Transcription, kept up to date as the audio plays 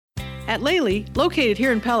At Lely, located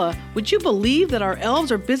here in Pella, would you believe that our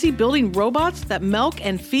elves are busy building robots that milk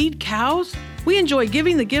and feed cows? We enjoy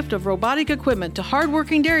giving the gift of robotic equipment to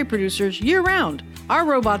hardworking dairy producers year-round. Our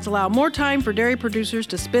robots allow more time for dairy producers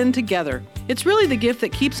to spend together. It's really the gift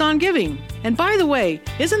that keeps on giving. And by the way,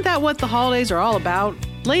 isn't that what the holidays are all about?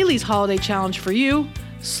 Lely's holiday challenge for you: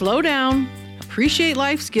 slow down, appreciate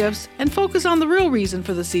life's gifts, and focus on the real reason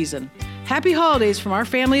for the season. Happy holidays from our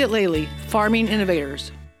family at Lely, Farming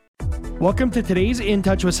Innovators. Welcome to today's In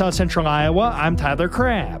Touch with South Central Iowa. I'm Tyler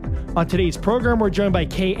Crabb. On today's program, we're joined by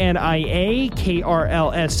KNIA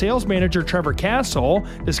KRLS Sales Manager Trevor Castle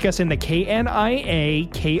discussing the KNIA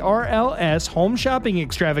KRLS Home Shopping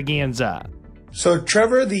Extravaganza. So,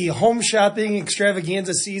 Trevor, the Home Shopping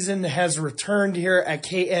Extravaganza season has returned here at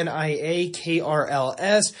KNIA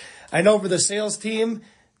KRLS. I know for the sales team,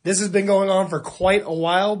 this has been going on for quite a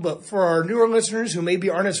while, but for our newer listeners who maybe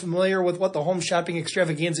aren't as familiar with what the Home Shopping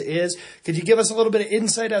Extravaganza is, could you give us a little bit of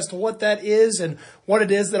insight as to what that is and what it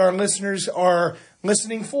is that our listeners are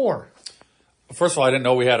listening for? First of all, I didn't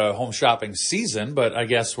know we had a home shopping season, but I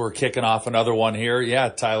guess we're kicking off another one here. Yeah,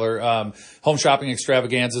 Tyler, Home Shopping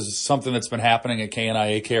Extravaganza is something that's been happening at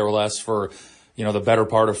KNIA KRLS for the better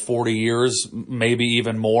part of 40 years, maybe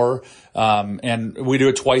even more. And we do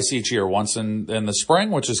it twice each year, once in the spring,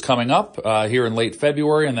 which is coming up here in late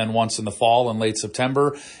February, and then once in the fall in late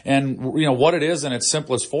September. And, what it is in its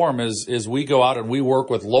simplest form is we go out and we work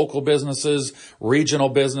with local businesses, regional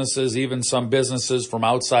businesses, even some businesses from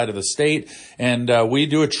outside of the state. And we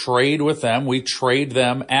do a trade with them. We trade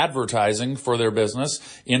them advertising for their business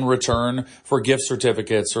in return for gift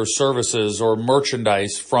certificates or services or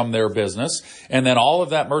merchandise from their business. And then all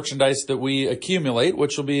of that merchandise that we accumulate,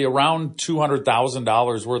 which will be around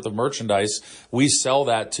 $200,000 worth of merchandise, we sell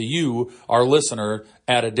that to you, our listener,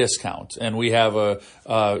 at a discount. And we have a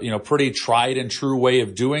pretty tried and true way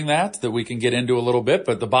of doing that we can get into a little bit.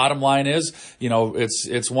 But the bottom line is,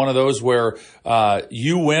 it's one of those where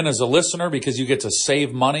you win as a listener because you get to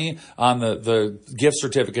save money on the gift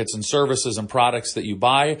certificates and services and products that you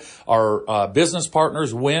buy. Our business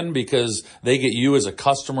partners win because they get you as a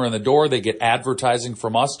customer in the door. They get advertising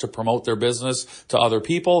from us to promote their business to other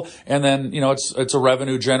people. And then, it's a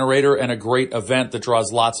revenue generator and a great event that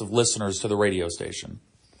draws lots of listeners to the radio station.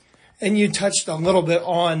 And you touched a little bit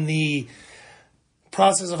on the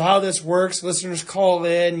process of how this works. Listeners call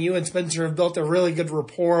in. You and Spencer have built a really good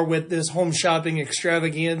rapport with this Home Shopping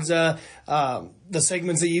Extravaganza, the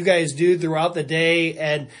segments that you guys do throughout the day.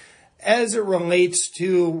 And as it relates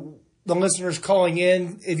to the listeners calling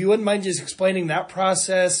in, if you wouldn't mind just explaining that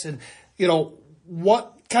process and,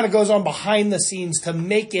 what kind of goes on behind the scenes to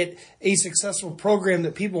make it a successful program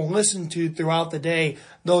that people listen to throughout the day,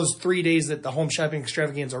 those 3 days that the Home Shopping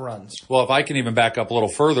Extravaganza runs. Well, if I can even back up a little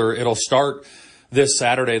further, it'll start this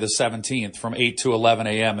Saturday, the 17th, from 8 to 11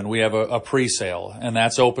 a.m. And we have a pre-sale, and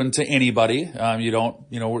that's open to anybody. We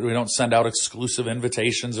don't send out exclusive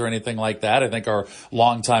invitations or anything like that. I think our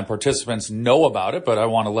longtime participants know about it, but I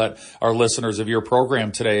want to let our listeners of your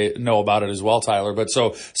program today know about it as well, Tyler. But so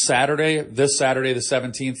this Saturday, the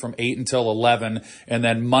 17th, from 8 until 11, and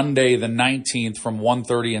then Monday, the 19th, from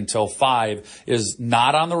 1:30 until 5 is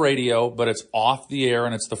not on the radio, but it's off the air,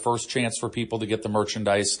 and it's the first chance for people to get the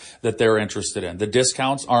merchandise that they're interested in. The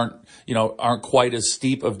discounts aren't quite as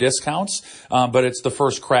steep of discounts, but it's the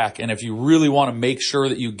first crack. And if you really want to make sure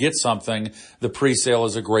that you get something, the pre-sale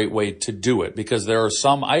is a great way to do it because there are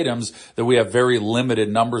some items that we have very limited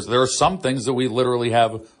numbers. There are some things that we literally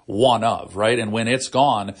have one of, right? And when it's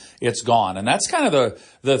gone, it's gone. And that's kind of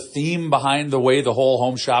the theme behind the way the whole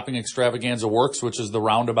Home Shopping Extravaganza works, which is the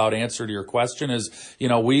roundabout answer to your question is,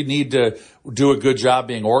 we need to do a good job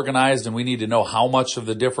being organized and we need to know how much of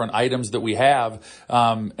the different items that we have.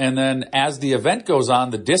 And then as the event goes on,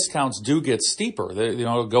 the discounts do get steeper. They,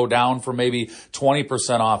 go down from maybe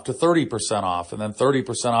 20% off to 30% off and then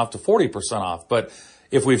 30% off to 40% off. But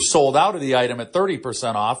if we've sold out of the item at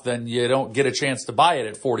 30% off, then you don't get a chance to buy it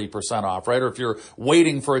at 40% off, right? Or if you're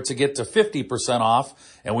waiting for it to get to 50%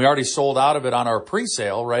 off and we already sold out of it on our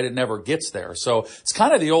pre-sale, right, it never gets there. So it's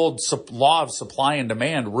kind of the old law of supply and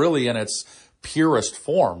demand really in its purest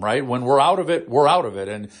form, right? When we're out of it, we're out of it.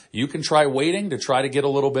 And you can try waiting to try to get a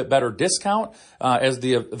little bit better discount as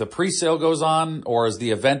the pre-sale goes on or as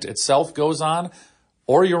the event itself goes on,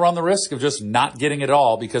 or you run the risk of just not getting it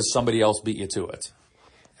all because somebody else beat you to it.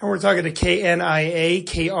 And we're talking to KNIA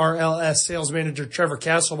KRLS Sales Manager Trevor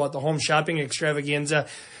Castle about the Home Shopping Extravaganza.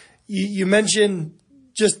 You mentioned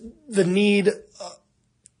just the need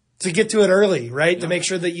to get to it early, right? Yeah. To make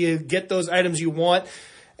sure that you get those items you want.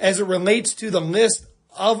 As it relates to the list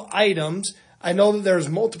of items, I know that there's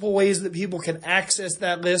multiple ways that people can access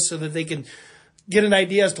that list so that they can get an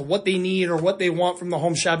idea as to what they need or what they want from the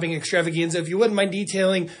home shopping extravaganza. If you wouldn't mind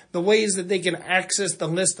detailing the ways that they can access the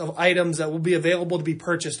list of items that will be available to be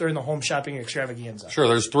purchased during the home shopping extravaganza. Sure.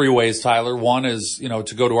 There's 3 ways, Tyler. One is,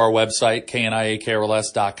 to go to our website,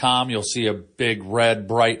 KNIA-KRLS.com. You'll see a big red,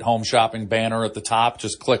 bright home shopping banner at the top.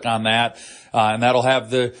 Just click on that. And that'll have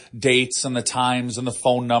the dates and the times and the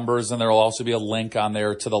phone numbers, and there'll also be a link on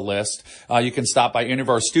there to the list. You can stop by any of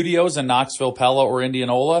our studios in Knoxville, Pella, or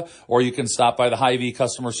Indianola, or you can stop by the Hy-Vee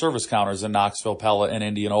customer service counters in Knoxville, Pella, and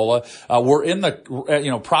Indianola. We're in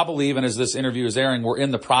the, probably even as this interview is airing, we're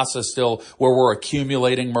in the process still where we're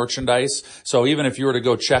accumulating merchandise. So even if you were to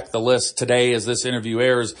go check the list today as this interview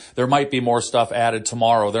airs, there might be more stuff added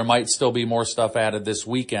tomorrow. There might still be more stuff added this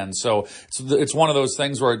weekend. So it's one of those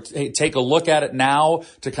things where, hey, take a look at it now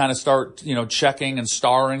to kind of start, checking and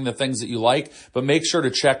starring the things that you like, but make sure to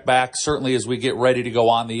check back certainly as we get ready to go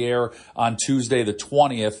on the air on Tuesday the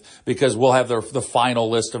 20th, because we'll have the final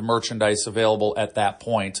list of merchandise available at that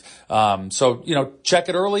point. So check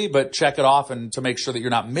it early, but check it often to make sure that you're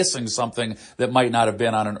not missing something that might not have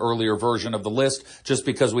been on an earlier version of the list just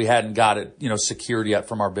because we hadn't got it, secured yet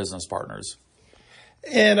from our business partners.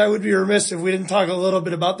 And I would be remiss if we didn't talk a little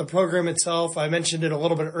bit about the program itself. I mentioned it a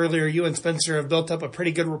little bit earlier. You and Spencer have built up a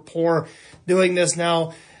pretty good rapport doing this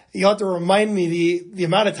now. You have to remind me the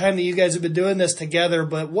amount of time that you guys have been doing this together,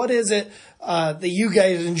 but what is it that you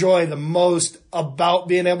guys enjoy the most about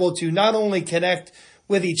being able to not only connect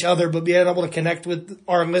with each other, but being able to connect with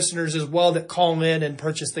our listeners as well that call in and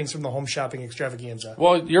purchase things from the home shopping extravaganza?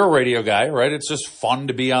 Well, you're a radio guy, right? It's just fun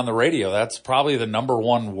to be on the radio. That's probably the number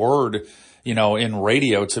one word in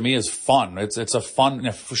radio to me is fun. It's a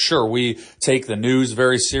fun, for sure. We take the news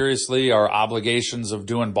very seriously, our obligations of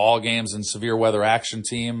doing ball games and severe weather action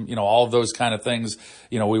team, all of those kind of things.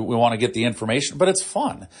 We want to get the information, but it's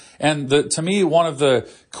fun. And to me, one of the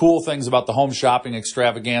cool things about the home shopping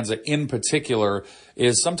extravaganza in particular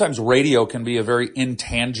is sometimes radio can be a very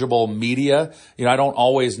intangible media. I don't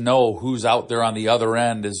always know who's out there on the other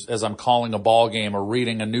end as I'm calling a ball game or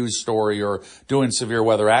reading a news story or doing severe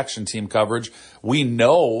weather action team coverage. We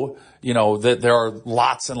know, that there are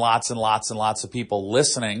lots and lots and lots and lots of people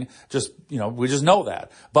listening. We just know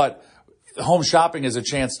that. But home shopping is a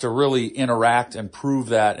chance to really interact and prove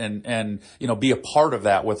that and be a part of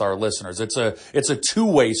that with our listeners. It's a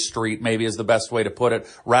two-way street, maybe is the best way to put it,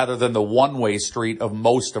 rather than the one-way street of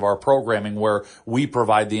most of our programming where we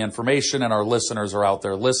provide the information and our listeners are out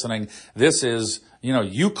there listening. This is,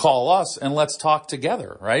 you call us and let's talk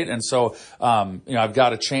together, right? And so, I've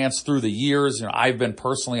got a chance through the years. I've been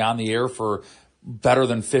personally on the air for better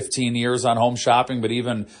than 15 years on home shopping, but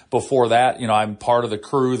even before that, I'm part of the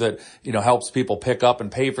crew that, helps people pick up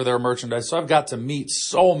and pay for their merchandise. So I've got to meet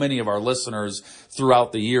so many of our listeners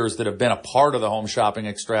throughout the years that have been a part of the home shopping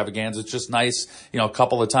extravaganza. It's just nice, a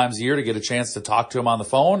couple of times a year to get a chance to talk to them on the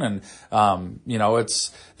phone. And,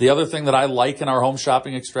 it's the other thing that I like in our home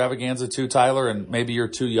shopping extravaganza too, Tyler, and maybe you're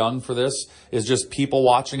too young for this, is just people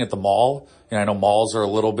watching at the mall. I know malls are a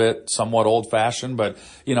little bit somewhat old-fashioned, but,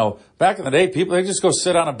 back in the day, people, they just go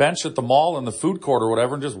sit on a bench at the mall in the food court or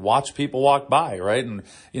whatever and just watch people walk by, right? And,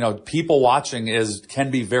 people watching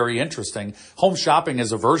can be very interesting. Home shopping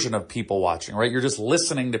is a version of people watching, right? You're just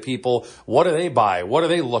listening to people. What do they buy? What are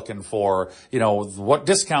they looking for? What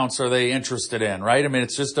discounts are they interested in, right? I mean,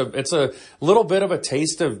 it's a little bit of a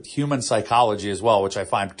taste of human psychology as well, which I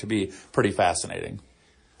find to be pretty fascinating.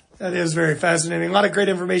 That is very fascinating. A lot of great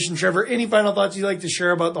information, Trevor. Any final thoughts you'd like to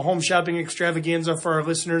share about the home shopping extravaganza for our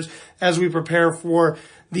listeners as we prepare for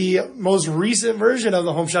the most recent version of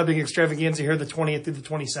the home shopping extravaganza here, the 20th through the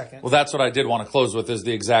 22nd? Well, that's what I did want to close with is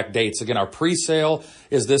the exact dates. Again, our pre-sale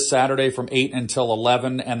is this Saturday from 8 until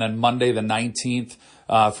 11, and then Monday the 19th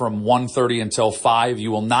from 1:30 until 5.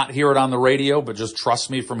 You will not hear it on the radio, but just trust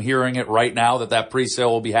me from hearing it right now that pre-sale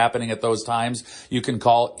will be happening at those times. You can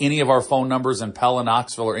call any of our phone numbers in Pella,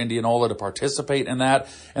 Knoxville, or Indianola to participate in that.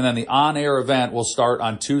 And then the on-air event will start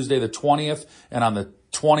on Tuesday the 20th and on the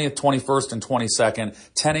 20th, 21st, and 22nd,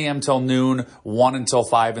 10 a.m. till noon, 1 until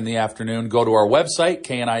 5 in the afternoon. Go to our website,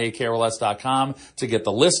 KNIA-KRLS.com, to get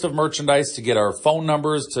the list of merchandise, to get our phone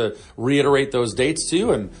numbers, to reiterate those dates to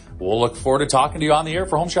you, and we'll look forward to talking to you on the air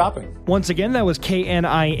for home shopping. Once again, that was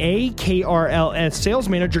KNIA KRLS Sales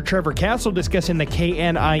Manager Trevor Castle discussing the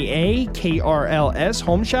KNIA KRLS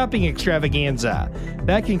Home Shopping Extravaganza.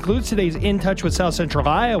 That concludes today's In Touch with South Central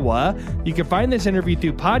Iowa. You can find this interview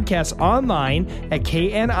through podcasts online at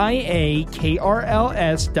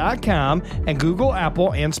KNIA-KRLS.com and Google,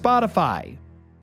 Apple, and Spotify.